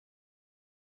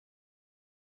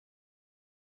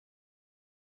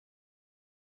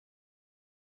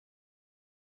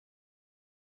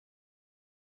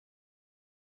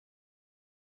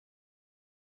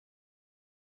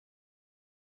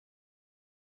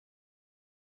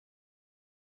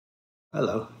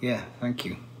Hello, yeah, thank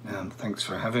you. Thanks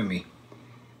for having me.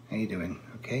 How you doing?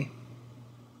 Okay?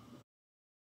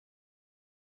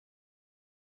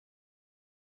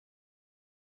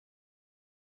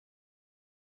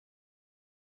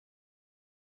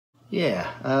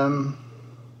 Yeah,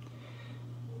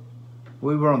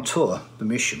 we were on tour, the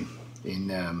Mission, in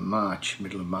March,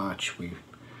 middle of March. We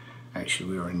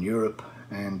were in Europe,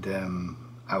 and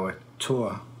our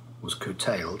tour was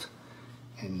curtailed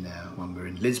when we were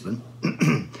in Lisbon,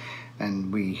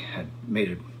 and we had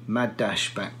made a mad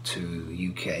dash back to the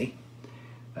UK.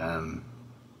 The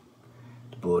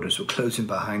borders were closing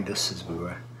behind us as we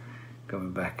were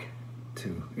going back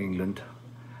to England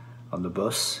on the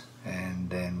bus,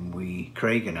 and then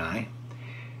Craig and I,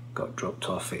 got dropped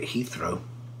off at Heathrow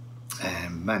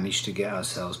and managed to get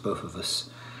ourselves, both of us,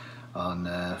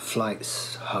 on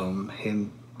flights home.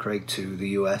 Craig, to the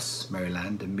US,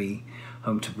 Maryland, and me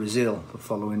home to Brazil the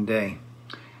following day.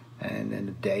 And then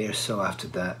a day or so after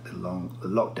that, the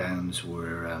lockdowns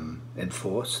were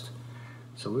enforced.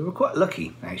 So we were quite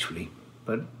lucky, actually.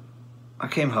 But I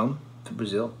came home to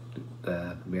Brazil.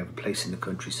 We have a place in the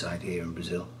countryside here in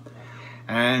Brazil.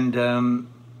 And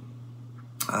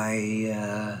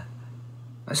I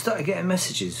started getting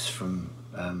messages from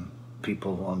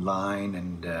people online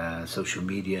and social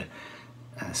media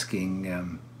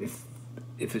asking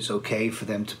if it's okay for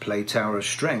them to play Tower of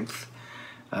Strength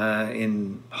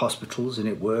in hospitals and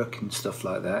at work and stuff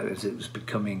like that, as it was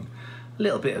becoming a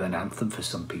little bit of an anthem for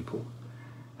some people.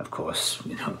 Of course,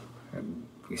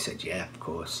 we said, yeah, of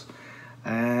course.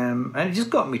 And it just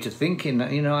got me to thinking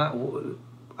that,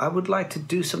 I would like to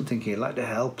do something here, like to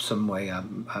help some way.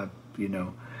 I've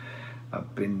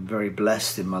been very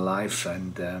blessed in my life,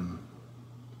 and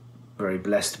very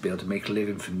blessed to be able to make a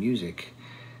living from music,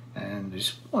 and I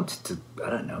just wanted to, I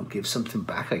don't know, give something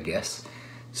back, I guess.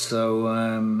 So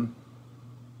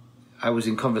I was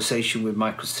in conversation with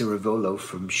Michael Ciravolo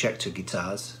from Schecter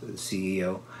Guitars, the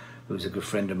CEO, who's a good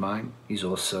friend of mine. He's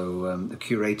also the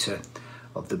curator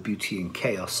of the Beauty and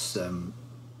Chaos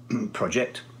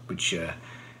project, which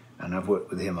and I've worked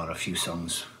with him on a few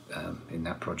songs with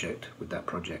that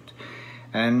project.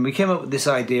 And we came up with this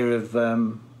idea of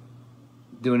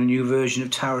doing a new version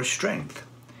of Tower of Strength.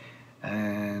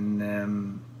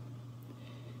 And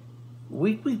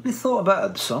we thought about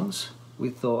other songs. We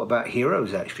thought about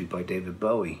Heroes, actually, by David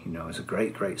Bowie. It's a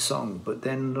great song. But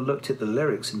then I looked at the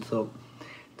lyrics and thought,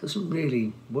 it doesn't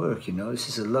really work. This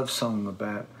is a love song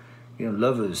about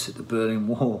lovers at the Berlin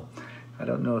Wall. I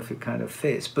don't know if it kind of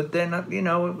fits. But then I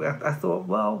thought,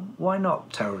 well, why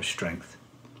not Tower of Strength?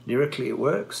 Lyrically, it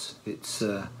works. It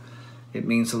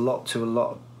means a lot to a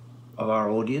lot of our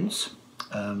audience.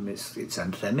 It's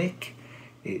anthemic.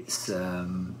 It's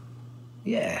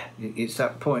it's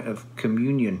that point of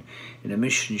communion in a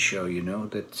mission show.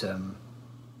 That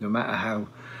no matter how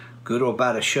good or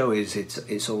bad a show is,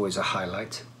 it's always a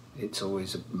highlight. It's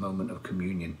always a moment of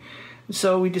communion. And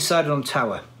so we decided on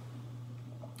Tower.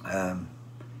 And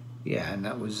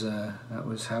that was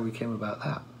how we came about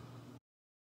that.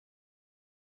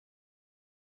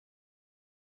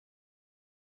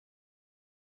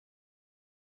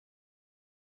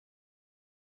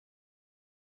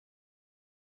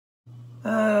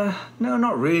 No,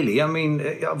 not really. I mean,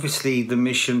 obviously the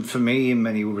Mission, for me, in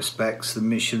many respects, the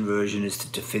Mission version is the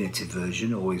definitive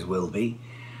version, always will be.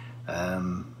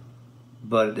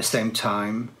 But at the same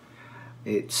time,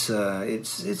 it's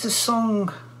a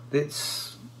song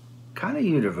that's kind of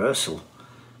universal,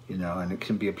 and it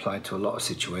can be applied to a lot of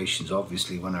situations.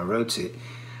 Obviously, when I wrote it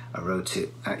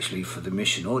actually for the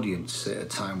Mission audience at a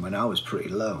time when I was pretty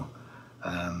low.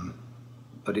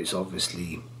 But it's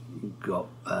obviously got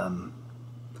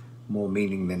more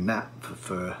meaning than that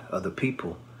for other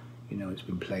people. It's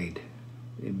been played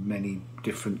in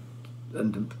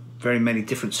under very many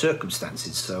different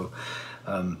circumstances, so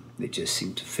it just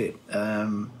seemed to fit.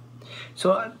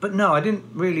 But no, I didn't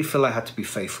really feel I had to be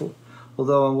faithful.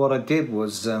 Although what I did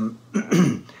was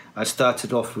I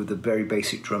started off with a very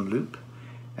basic drum loop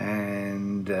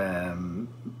and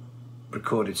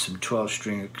recorded some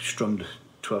 12-string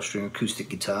acoustic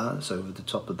guitars over the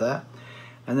top of that.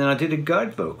 And then I did a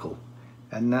guide vocal,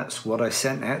 and that's what I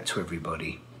sent out to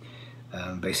everybody.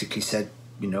 Basically said,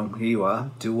 here you are,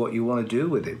 do what you want to do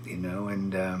with it,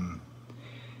 and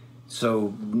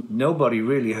so nobody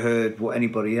really heard what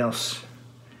anybody else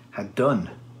had done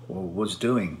or was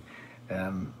doing.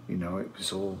 It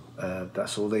was all,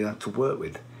 that's all they had to work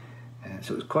with.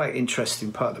 So it was quite an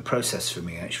interesting part of the process for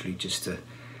me, actually, just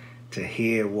to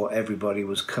hear what everybody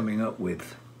was coming up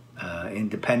with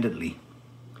independently.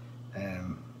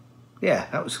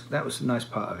 That was a nice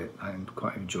part of it. I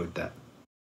quite enjoyed that.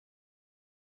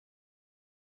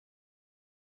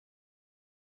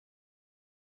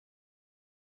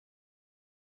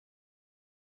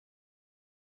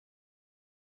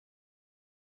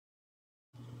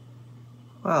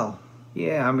 Well,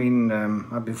 yeah, I mean,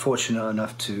 I've been fortunate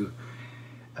enough to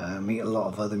meet a lot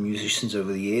of other musicians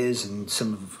over the years, and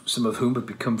some of whom have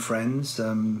become friends.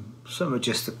 Some are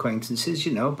just acquaintances,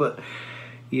 you know, but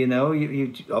you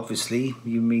obviously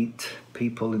you meet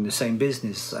people in the same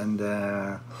business, and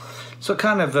so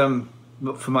kind of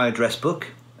looked for my address book,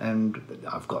 and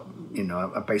I've got,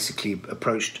 I basically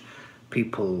approached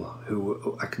people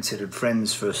who I considered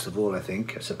friends first of all, I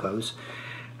suppose,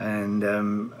 and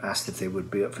asked if they would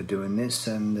be up for doing this,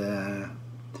 and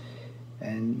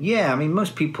yeah, I mean,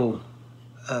 most people,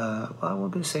 well, I'm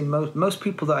going to say most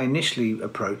people that I initially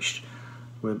approached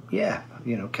were, yeah,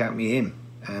 count me in.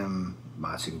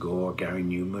 Martin Gore, Gary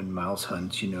Numan, Miles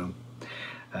Hunt, and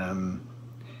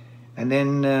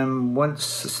then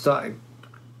once I started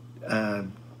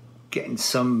getting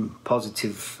some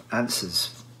positive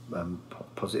answers,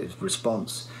 positive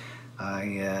response,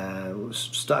 I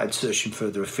started searching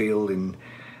further afield in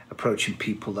approaching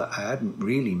people that I hadn't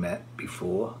really met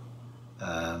before.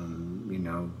 I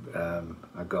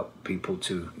got people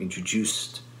to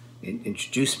introduce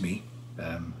me,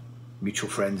 mutual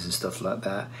friends and stuff like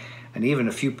that, and even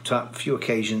a few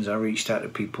occasions I reached out to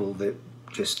people that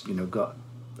just got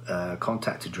a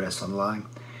contact address online.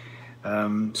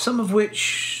 Some of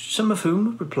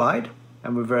whom replied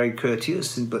and were very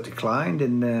courteous, but declined,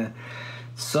 and a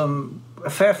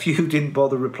fair few didn't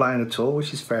bother replying at all,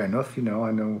 which is fair enough. I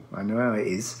know how it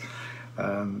is.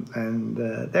 And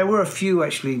there were a few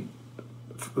actually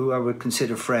who I would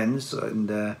consider friends, and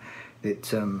that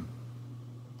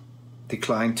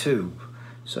declined too.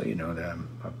 So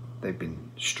they've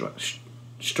been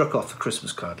struck off the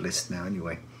Christmas card list now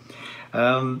anyway.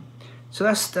 So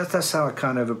that's how I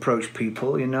kind of approach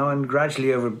people, and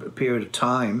gradually over a period of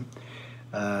time,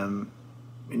 I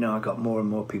got more and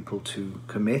more people to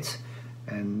commit,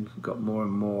 and got more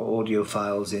and more audio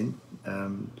files in.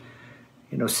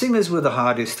 Singers were the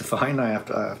hardest to find. I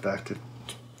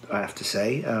have to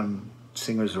say,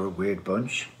 singers are a weird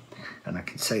bunch, and I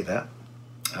can say that.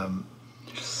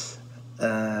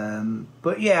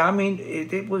 But yeah, I mean,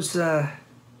 it was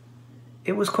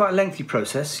quite a lengthy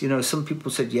process. Some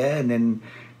people said yeah, and then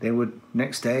they would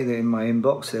next day, in my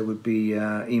inbox, there would be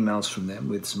emails from them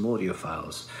with some audio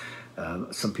files.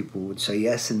 Some people would say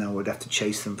yes, and I would have to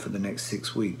chase them for the next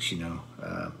 6 weeks.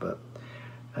 But.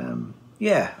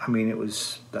 Yeah, I mean,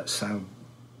 that's how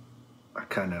I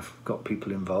kind of got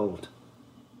people involved.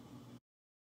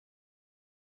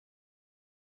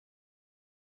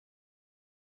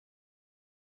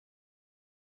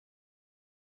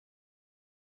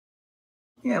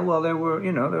 Yeah, well, there were,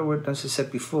 as I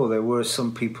said before, there were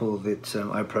some people that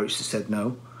I approached that said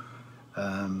no.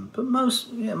 But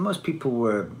most people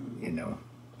were,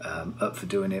 up for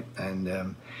doing it.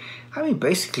 And I mean,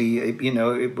 basically,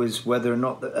 it was whether or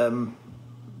not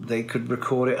they could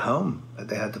record at home, that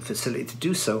they had the facility to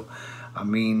do so. I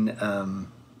mean,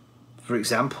 for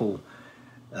example,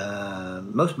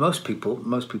 most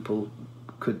people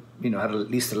could, had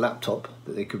at least a laptop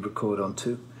that they could record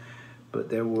onto. But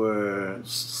there were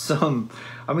some.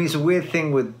 I mean, it's a weird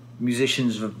thing with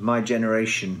musicians of my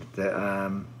generation that,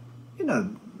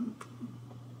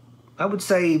 I would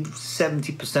say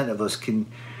 70% of us can,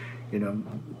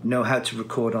 know how to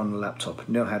record on a laptop,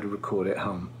 know how to record at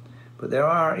home. But there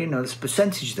are, there's a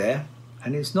percentage there,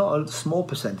 and it's not a small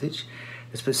percentage.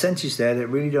 There's a percentage there that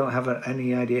really don't have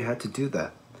any idea how to do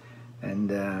that.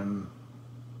 And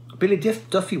Billy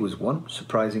Duffy was one,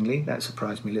 surprisingly. That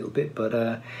surprised me a little bit. But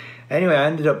anyway, I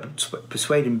ended up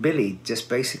persuading Billy just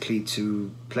basically to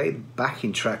play the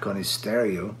backing track on his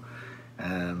stereo,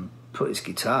 put his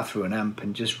guitar through an amp,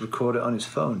 and just record it on his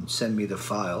phone, send me the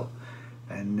file,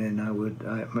 and then I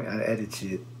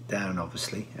edited it down,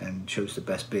 obviously, and chose the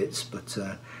best bits. But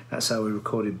that's how we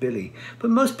recorded Billy. But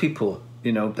most people,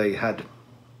 they had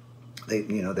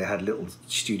little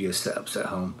studio setups at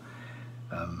home.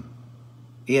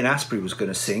 Ian Asprey was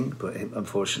going to sing, but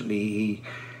unfortunately,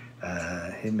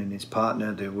 him and his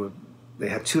partner, they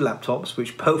had two laptops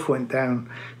which both went down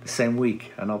the same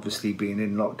week, and obviously being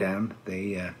in lockdown,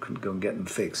 they couldn't go and get them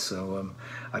fixed. So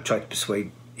I tried to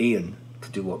persuade Ian to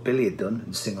do what Billy had done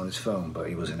and sing on his phone, but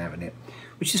he wasn't having it,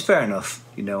 which is fair enough.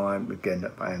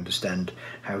 I understand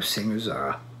how singers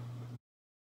are.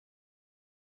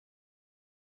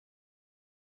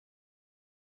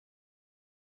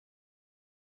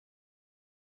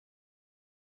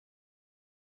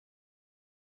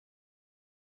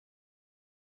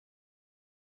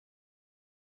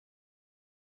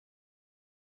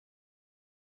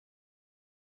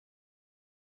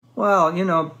 Well,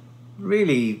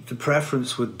 really, the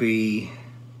preference would be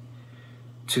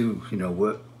to,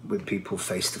 with people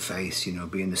face to face, you know,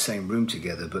 be in the same room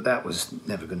together, but that was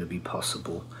never going to be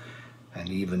possible. And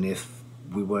even if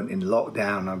we weren't in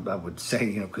lockdown, I would say,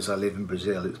 you know, because I live in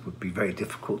Brazil, it would be very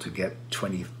difficult to get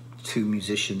 22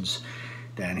 musicians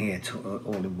down here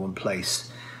all in one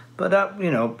place. But,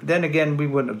 you know, then again, we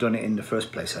wouldn't have done it in the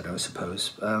first place, I don't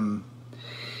suppose.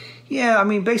 Yeah, I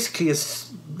mean, basically,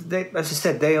 as I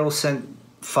said, they all sent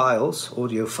files,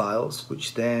 audio files,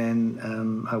 which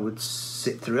then I would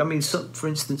sit through. I mean, for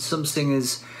instance, some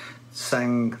singers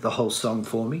sang the whole song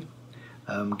for me.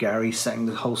 Gary sang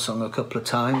the whole song a couple of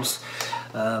times.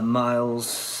 Miles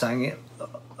sang it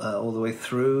all the way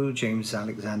through. James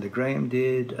Alexander Graham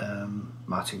did.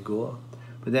 Martin Gore.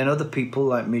 But then other people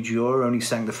like Midge only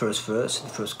sang the first verse, the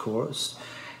first chorus.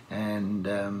 And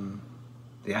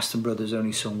the Aston brothers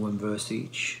only sung one verse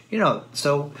each. You know,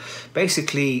 so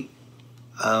basically,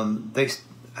 they,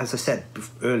 as I said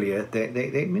earlier,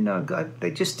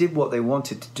 they just did what they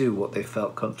wanted to do, what they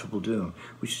felt comfortable doing,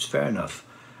 which is fair enough.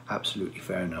 Absolutely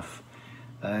fair enough.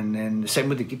 And then the same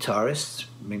with the guitarists.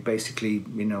 I mean, basically,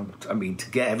 you know, I mean, to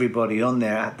get everybody on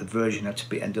there at the version had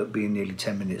to end up being nearly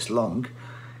 10 minutes long.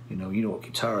 You know what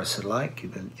guitarists are like.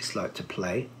 They just like to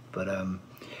play. But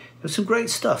there's some great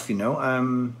stuff, you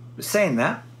know. Saying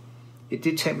that, it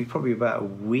did take me probably about a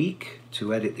week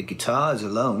to edit the guitars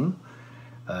alone.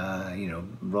 You know,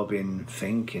 Robin,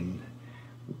 Finck, and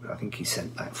I think he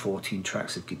sent like 14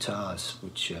 tracks of guitars,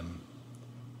 which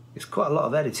is quite a lot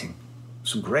of editing.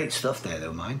 Some great stuff there,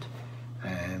 though, mind.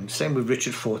 Same with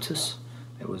Richard Fortus.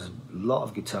 There was a lot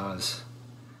of guitars.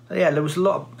 Yeah, there was a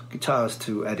lot of guitars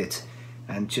to edit,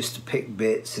 and just to pick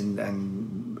bits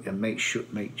and make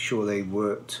sure they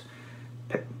worked.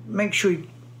 Make sure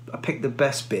I picked the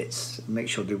best bits. Make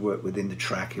sure they worked within the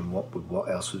track and what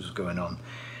else was going on.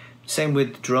 Same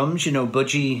with drums. You know,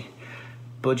 Budgie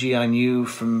I knew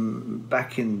from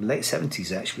back in the late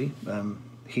 70s, actually.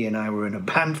 He and I were in a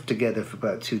band together for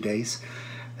about 2 days,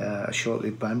 a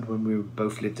short-lived band when we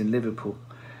both lived in Liverpool.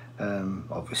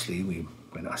 Obviously, we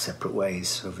went our separate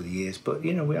ways over the years, but,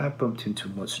 you know, I bumped into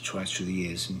him once or twice through the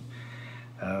years,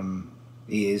 and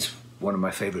he is one of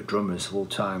my favourite drummers of all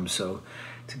time, so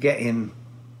to get him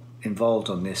involved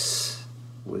on this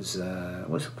was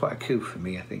quite a coup for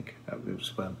me, I think. It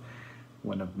was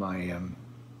one of my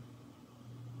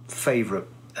favourite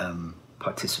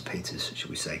participators, shall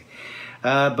we say.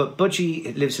 But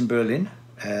Budgie lives in Berlin.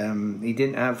 He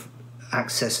didn't have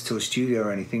access to a studio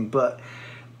or anything, but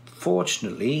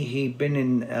fortunately he'd been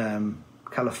in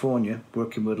California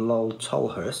working with Lol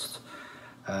Tolhurst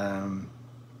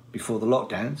before the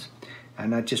lockdowns,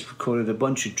 and I just recorded a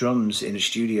bunch of drums in a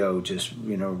studio, just,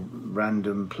 you know,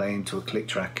 random, playing to a click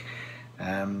track.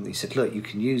 He said, look, you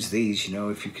can use these, you know,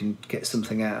 if you can get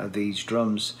something out of these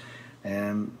drums,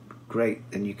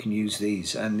 great, then you can use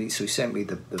these. And so he sent me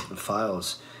the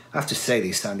files. I have to say,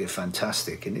 they sounded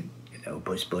fantastic, and you know,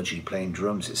 Budgie playing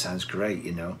drums, it sounds great,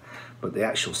 you know, but the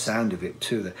actual sound of it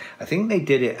too, I think they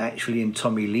did it actually in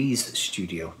Tommy Lee's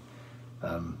studio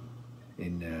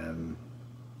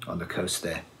on the coast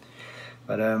there.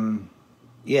 But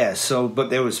yeah, so, but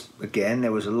there was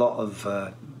a lot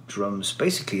of drums,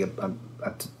 basically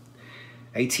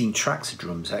 18 tracks of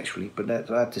drums actually, but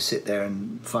I had to sit there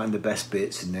and find the best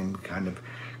bits and then kind of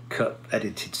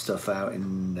edited stuff out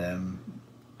and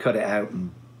cut it out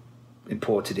and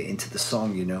imported it into the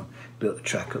song, you know, built the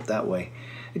track up that way.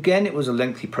 Again, it was a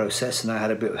lengthy process, and I had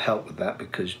a bit of help with that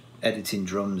because editing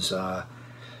drums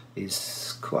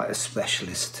is quite a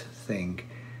specialist thing.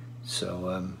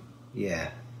 So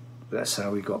yeah, that's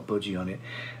how we got Budgie on it.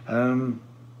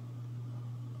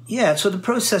 Yeah, so the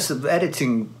process of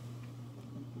editing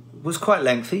was quite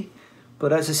lengthy,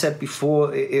 but as I said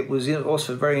before, it was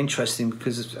also very interesting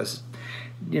because, as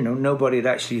you know, nobody had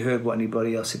actually heard what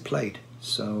anybody else had played.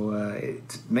 So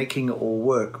making it all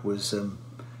work was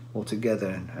all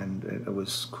together, and it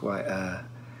was quite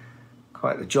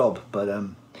the job. But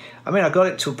I mean, I got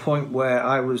it to a point where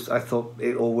I thought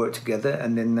it all worked together,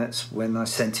 and then that's when I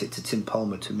sent it to Tim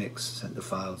Palmer to mix, sent the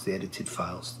files, the edited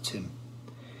files to Tim.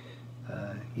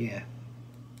 Yeah.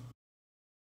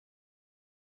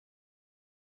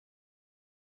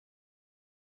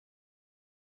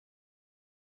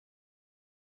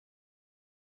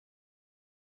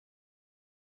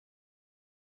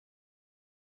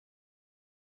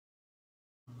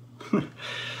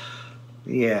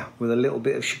 Yeah, with a little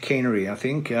bit of chicanery, I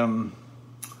think. Yeah,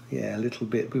 a little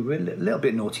bit. We were a little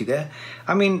bit naughty there.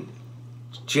 I mean,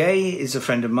 Jay is a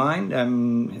friend of mine.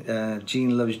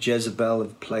 Gene Loves Jezebel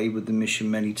have played with the Mission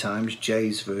many times.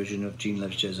 Jay's version of Gene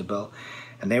Loves Jezebel,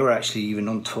 and they were actually even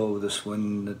on tour with us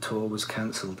when the tour was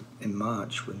cancelled in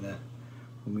March, when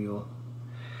we all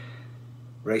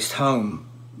raced home,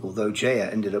 although Jay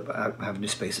ended up having to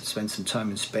spend some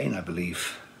time in Spain, I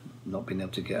believe, not being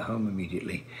able to get home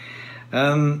immediately.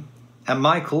 And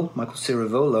Michael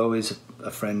Ciravolo is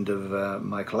a friend of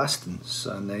Michael Aston's,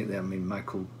 and I mean,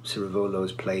 Michael Ciravolo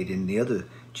has played in the other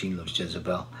Gene Loves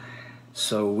Jezebel.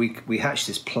 So we hatched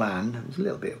this plan. There's a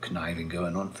little bit of conniving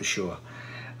going on for sure.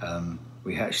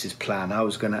 We hatched this plan. I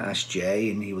was going to ask Jay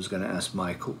and he was going to ask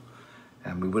Michael,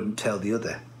 and we wouldn't tell the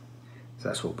other. So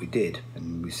that's what we did.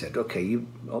 And we said, okay, you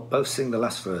both sing the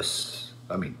last verse.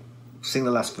 I mean, sing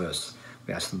the last verse.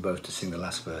 We asked them both to sing the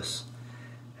last verse.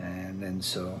 And then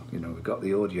so, you know, we got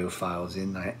the audio files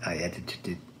in. I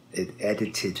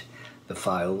edited the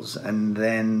files, and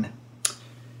then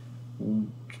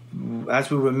as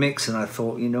we were mixing, I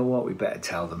thought, you know what, we better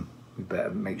tell them. We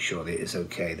better make sure that it's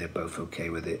okay. They're both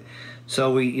okay with it.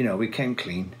 So we came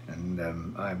clean, and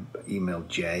I emailed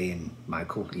Jay, and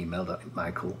Michael emailed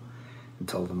Michael and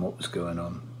told them what was going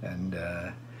on. And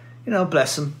you know,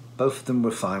 bless them. Both of them were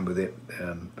fine with it.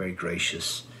 Very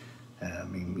gracious. I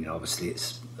mean, you know, obviously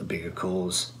it's a bigger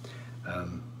cause,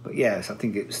 but yes, I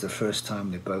think it was the first time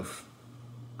they both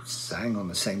sang on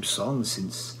the same song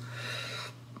since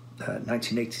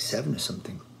 1987 or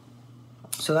something.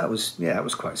 So that was, yeah, that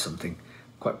was quite something.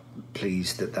 Quite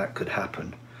pleased that that could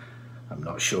happen. I'm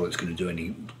not sure it's going to do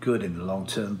any good in the long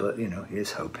term, but you know,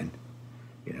 here's hoping.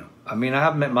 You know, I mean, I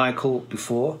have met Michael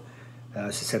before. As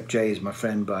I said, Jay is my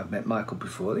friend, but I've met Michael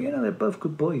before. You know, they're both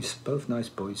good boys, both nice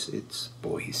boys. It's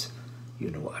boys. You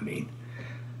know what I mean.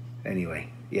 Anyway,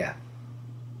 yeah,